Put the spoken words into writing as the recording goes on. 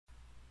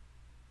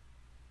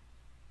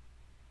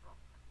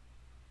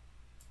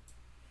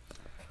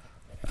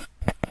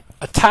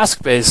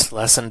task-based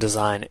lesson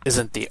design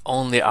isn't the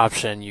only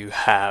option you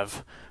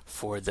have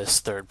for this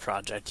third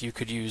project. You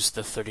could use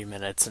the 30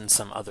 minutes in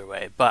some other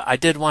way, but I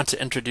did want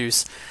to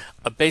introduce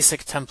a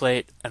basic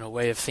template and a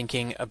way of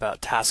thinking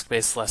about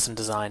task-based lesson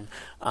design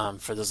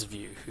for those of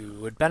you who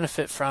would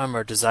benefit from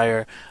or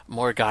desire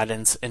more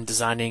guidance in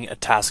designing a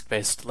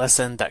task-based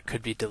lesson that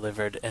could be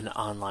delivered in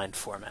online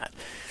format.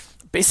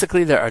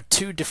 Basically, there are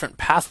two different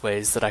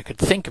pathways that I could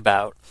think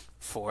about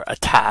for a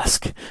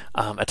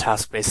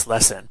task-based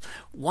lesson.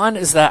 One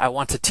is that I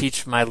want to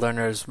teach my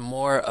learners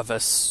more of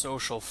a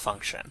social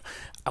function.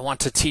 I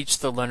want to teach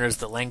the learners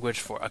the language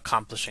for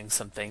accomplishing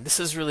something. This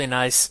is really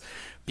nice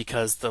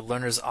because the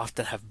learners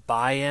often have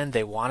buy-in.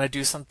 They want to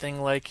do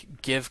something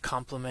like give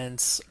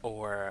compliments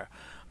or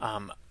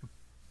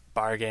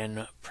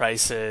bargain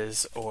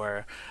prices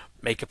or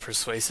make a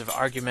persuasive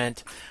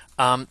argument.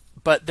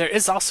 But there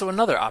is also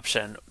another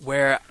option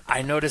where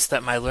I notice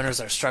that my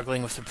learners are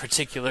struggling with a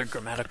particular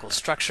grammatical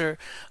structure,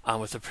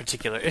 with a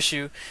particular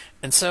issue,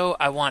 and so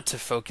I want to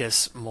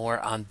focus more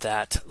on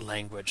that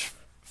language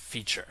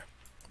feature.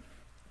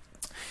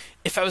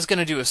 If I was going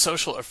to do a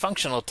social or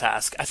functional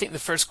task, I think the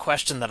first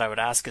question that I would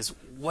ask is,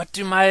 what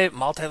do my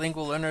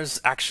multilingual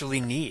learners actually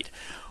need?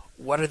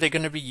 What are they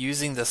going to be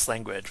using this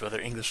language,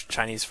 whether English,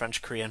 Chinese,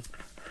 French, Korean?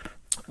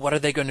 What are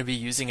they going to be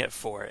using it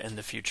for in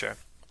the future?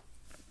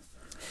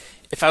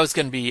 If I was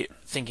going to be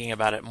thinking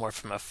about it more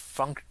from a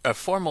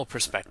formal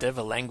perspective,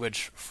 a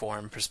language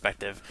form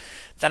perspective,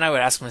 then I would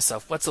ask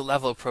myself, what's a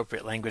level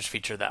appropriate language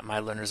feature that my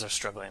learners are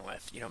struggling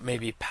with?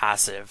 Maybe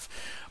passive,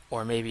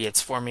 or maybe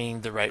it's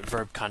forming the right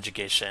verb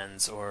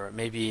conjugations, or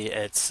maybe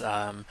it's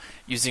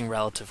using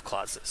relative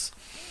clauses.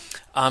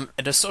 In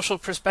a social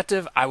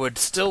perspective, I would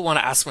still want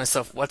to ask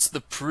myself, what's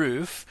the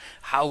proof?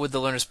 How would the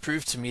learners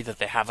prove to me that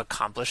they have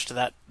accomplished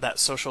that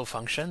social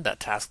function, that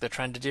task they're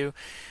trying to do?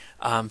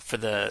 For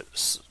the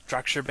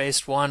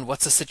structure-based one,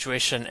 what's a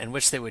situation in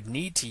which they would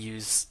need to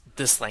use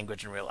this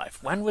language in real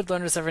life? When would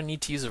learners ever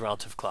need to use a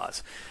relative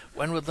clause?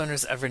 When would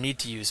learners ever need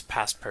to use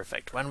past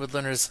perfect? When would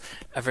learners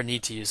ever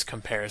need to use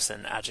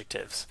comparison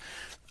adjectives?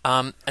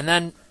 And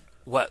then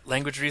what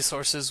language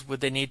resources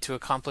would they need to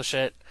accomplish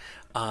it?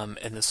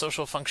 In the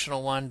social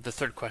functional one, the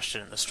third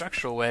question in the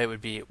structural way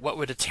would be, what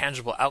would a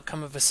tangible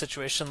outcome of a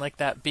situation like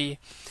that be?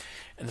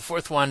 And the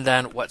fourth one,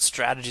 then, what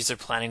strategies or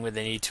planning would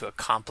they need to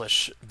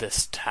accomplish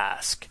this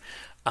task?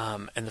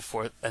 And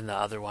the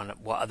other one,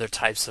 what other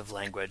types of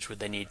language would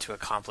they need to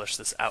accomplish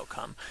this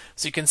outcome?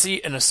 So you can see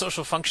in a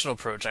social functional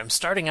approach, I'm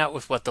starting out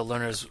with what the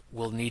learners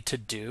will need to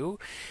do,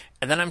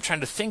 and then I'm trying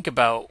to think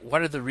about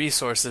what are the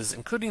resources,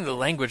 including the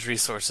language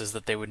resources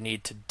that they would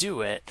need to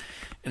do it.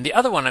 And the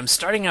other one, I'm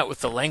starting out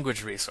with the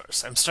language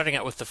resource. I'm starting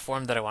out with the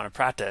form that I want to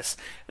practice.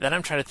 And then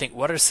I'm trying to think,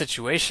 what are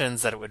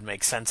situations that it would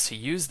make sense to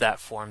use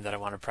that form that I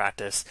want to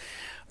practice?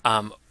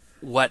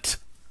 What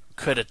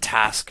could a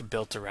task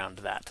built around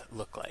that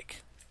look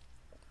like?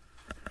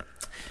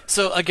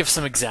 So I'll give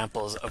some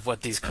examples of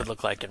what these could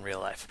look like in real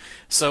life.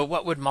 So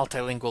what would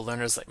multilingual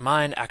learners like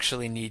mine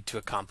actually need to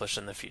accomplish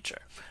in the future?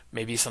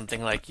 Maybe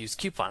something like use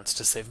coupons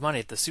to save money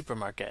at the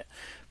supermarket.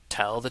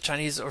 Tell the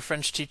Chinese or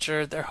French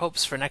teacher their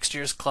hopes for next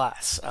year's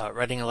class.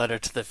 Writing a letter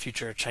to the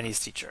future Chinese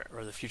teacher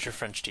or the future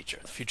French teacher,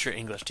 the future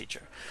English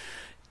teacher.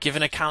 Give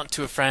an account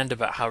to a friend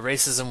about how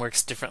racism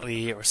works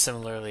differently or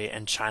similarly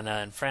in China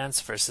and France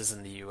versus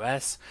in the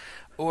US.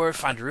 Or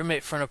find a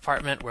roommate for an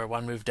apartment where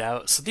one moved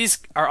out. So these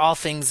are all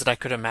things that I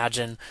could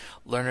imagine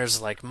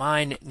learners like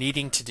mine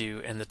needing to do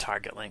in the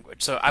target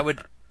language. So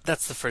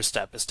that's the first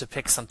step, is to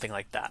pick something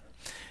like that.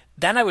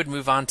 Then I would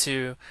move on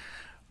to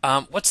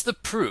what's the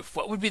proof?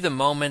 What would be the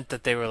moment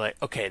that they were like,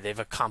 okay, they've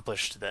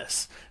accomplished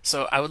this?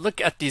 So I would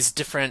look at these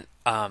different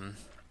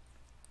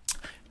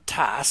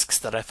tasks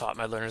that I thought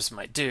my learners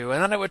might do,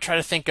 and then I would try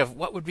to think of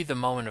what would be the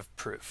moment of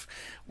proof.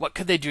 What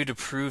could they do to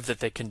prove that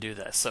they can do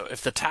this? So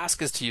if the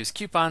task is to use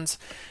coupons,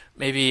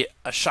 maybe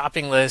a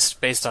shopping list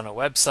based on a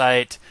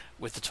website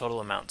with the total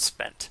amount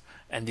spent.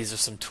 And these are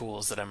some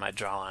tools that I might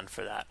draw on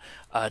for that.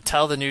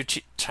 Tell the new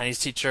Chinese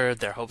teacher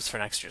their hopes for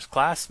next year's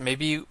class.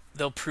 Maybe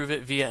they'll prove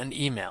it via an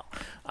email,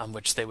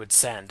 which they would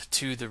send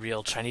to the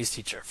real Chinese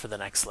teacher for the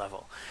next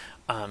level.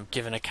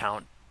 Give an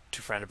account to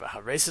a friend about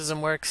how racism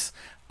works.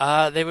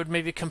 They would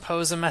maybe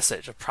compose a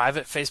message, a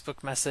private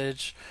Facebook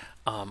message,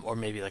 or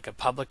maybe like a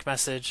public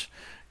message,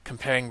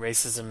 comparing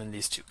racism in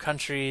these two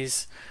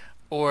countries,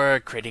 or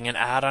creating an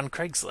ad on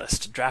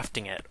Craigslist,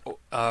 drafting it,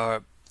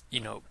 or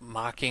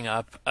mocking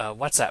up a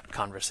WhatsApp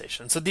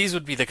conversation. So these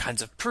would be the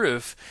kinds of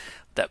proof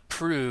that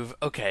prove,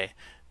 okay,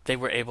 they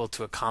were able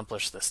to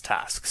accomplish this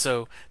task.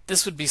 So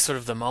this would be sort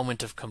of the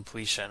moment of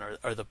completion,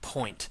 or the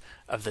point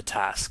of the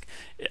task.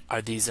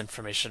 Are these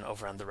information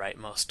over on the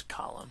rightmost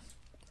column?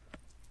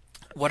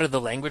 What are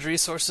the language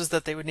resources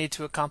that they would need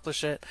to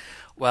accomplish it?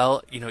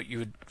 Well, you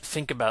would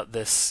think about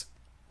this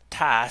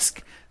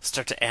task,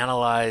 start to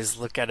analyze,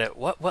 look at it.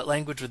 What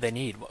language would they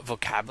need? What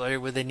vocabulary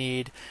would they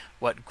need?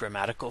 What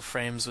grammatical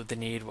frames would they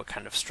need? What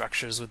kind of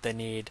structures would they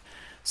need?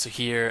 So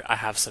here I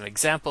have some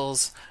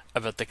examples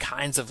about the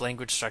kinds of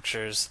language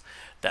structures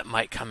that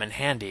might come in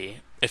handy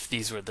if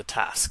these were the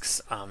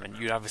tasks. And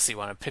you'd obviously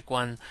want to pick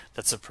one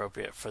that's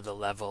appropriate for the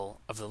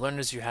level of the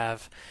learners you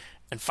have.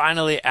 And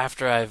finally,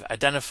 after I've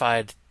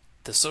identified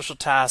the social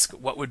task,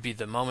 what would be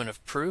the moment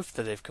of proof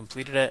that they've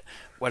completed it?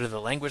 What are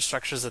the language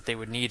structures that they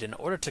would need in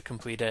order to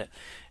complete it?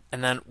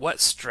 And then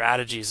what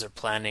strategies or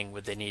planning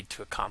would they need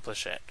to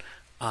accomplish it?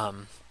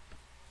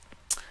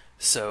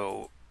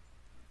 So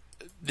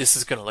this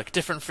is going to look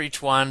different for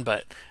each one,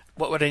 but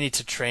what would I need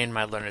to train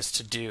my learners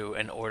to do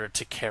in order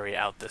to carry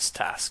out this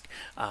task?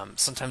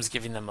 Sometimes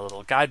giving them a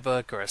little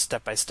guidebook or a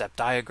step-by-step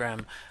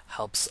diagram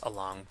helps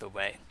along the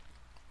way.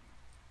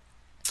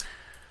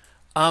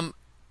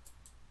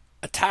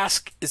 A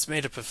task is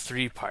made up of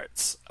 3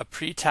 parts: a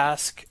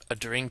pre-task, a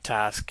during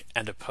task,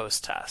 and a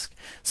post-task.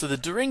 So the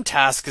during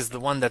task is the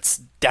one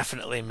that's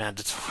definitely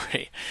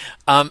mandatory.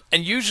 And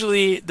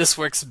usually this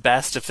works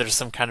best if there's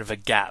some kind of a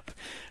gap.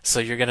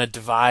 So you're going to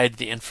divide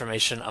the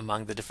information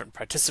among the different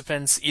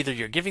participants. Either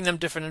you're giving them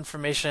different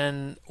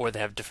information, or they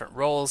have different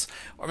roles,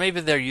 or maybe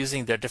they're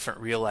using their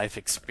different real-life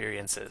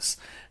experiences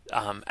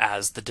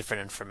as the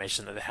different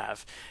information that they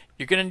have.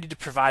 You're going to need to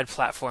provide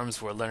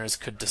platforms where learners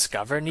could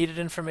discover needed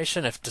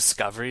information if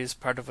discovery is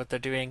part of what they're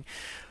doing.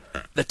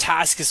 The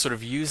task is sort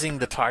of using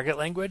the target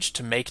language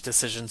to make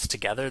decisions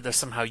together. They're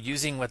somehow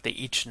using what they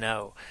each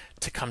know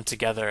to come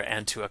together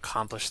and to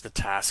accomplish the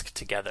task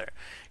together.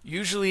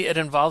 Usually it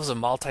involves a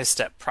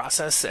multi-step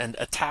process, and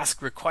a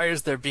task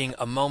requires there being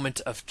a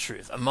moment of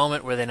truth, a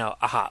moment where they know,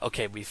 aha,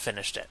 okay, we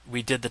finished it.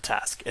 We did the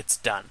task. It's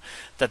done.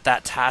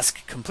 That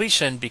task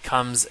completion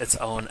becomes its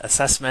own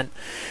assessment.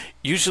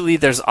 Usually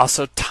there's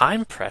also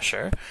time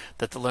pressure,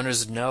 that the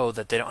learners know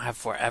that they don't have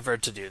forever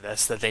to do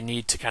this, that they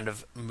need to kind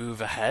of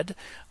move ahead.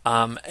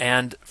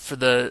 And for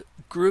the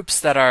groups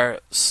that are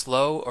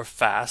slow or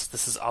fast,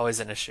 this is always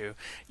an issue.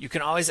 You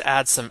can always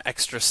add some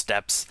extra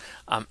steps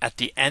at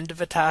the end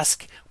of a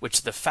task,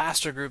 which the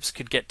faster groups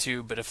could get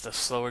to, but if the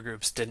slower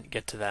groups didn't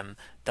get to them,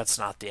 that's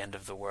not the end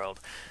of the world.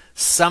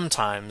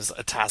 Sometimes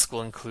a task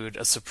will include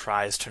a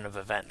surprise turn of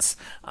events.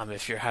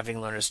 If you're having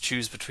learners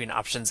choose between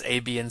options A,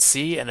 B, and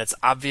C, and it's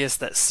obvious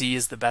that C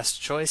is the best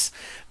choice,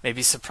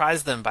 maybe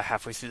surprise them by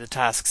halfway through the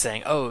task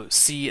saying, oh,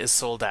 C is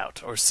sold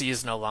out, or C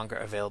is no longer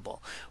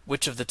available.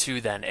 Which of the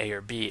two then, A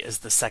or B, is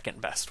the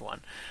second best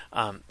one?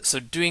 So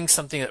doing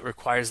something that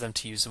requires them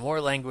to use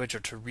more language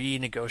or to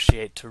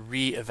renegotiate, to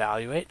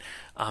reevaluate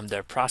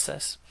their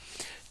process.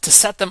 To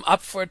set them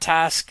up for a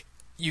task,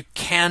 you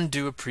can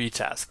do a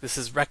pre-task. This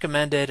is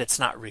recommended, it's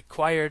not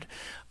required,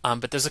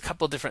 but there's a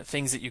couple different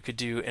things that you could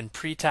do in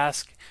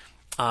pre-task.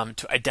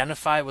 To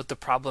identify what the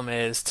problem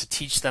is, to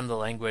teach them the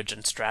language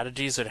and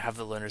strategies, or to have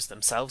the learners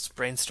themselves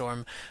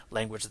brainstorm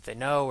language that they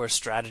know or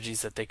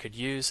strategies that they could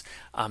use.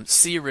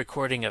 See a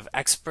recording of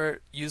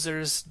expert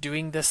users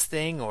doing this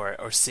thing,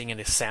 or seeing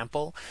a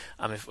sample.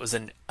 If it was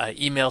an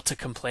email to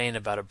complain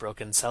about a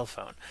broken cell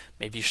phone,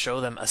 maybe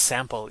show them a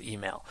sample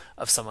email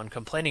of someone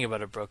complaining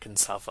about a broken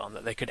cell phone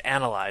that they could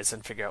analyze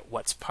and figure out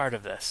what's part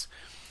of this.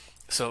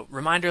 So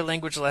reminder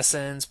language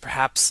lessons,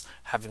 perhaps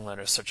having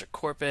learners search a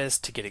corpus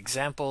to get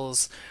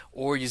examples,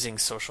 or using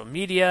social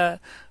media,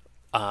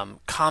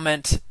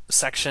 comment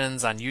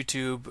sections on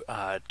YouTube,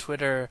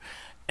 Twitter,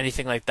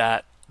 anything like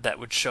that that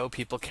would show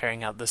people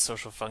carrying out this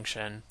social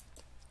function.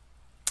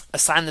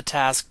 Assign the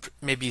task,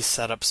 maybe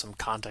set up some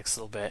context a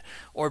little bit,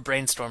 or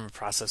brainstorm a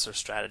process or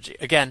strategy.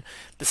 Again,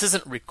 this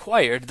isn't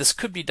required. This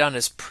could be done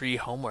as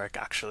pre-homework,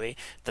 actually,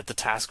 that the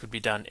task would be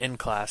done in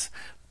class.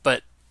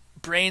 But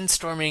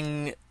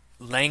brainstorming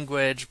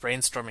language,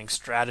 brainstorming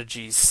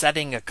strategies,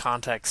 setting a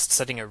context,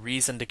 setting a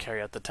reason to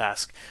carry out the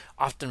task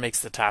often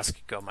makes the task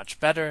go much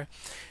better.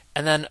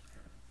 And then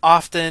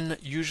often,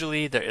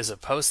 usually, there is a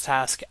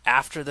post-task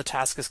after the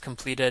task is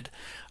completed.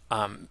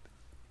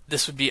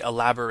 This would be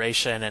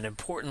elaboration and,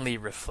 importantly,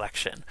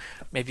 reflection.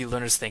 Maybe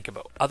learners think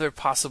about other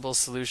possible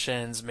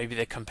solutions. Maybe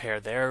they compare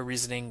their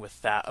reasoning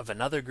with that of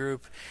another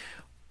group.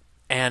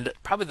 And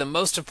probably the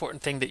most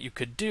important thing that you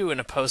could do in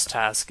a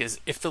post-task is,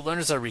 if the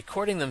learners are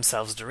recording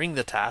themselves during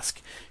the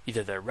task,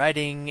 either they're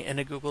writing in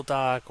a Google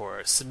Doc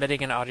or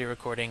submitting an audio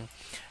recording,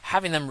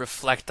 having them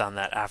reflect on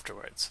that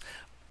afterwards.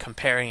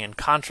 Comparing and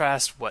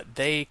contrast what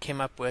they came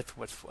up with,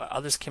 what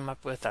others came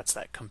up with, that's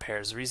that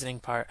compares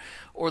reasoning part,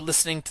 or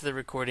listening to the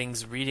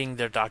recordings, reading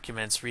their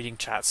documents, reading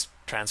chats,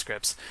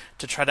 transcripts,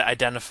 to try to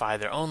identify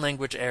their own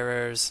language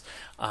errors,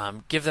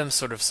 give them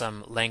sort of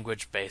some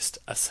language-based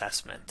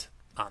assessment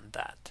on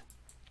that.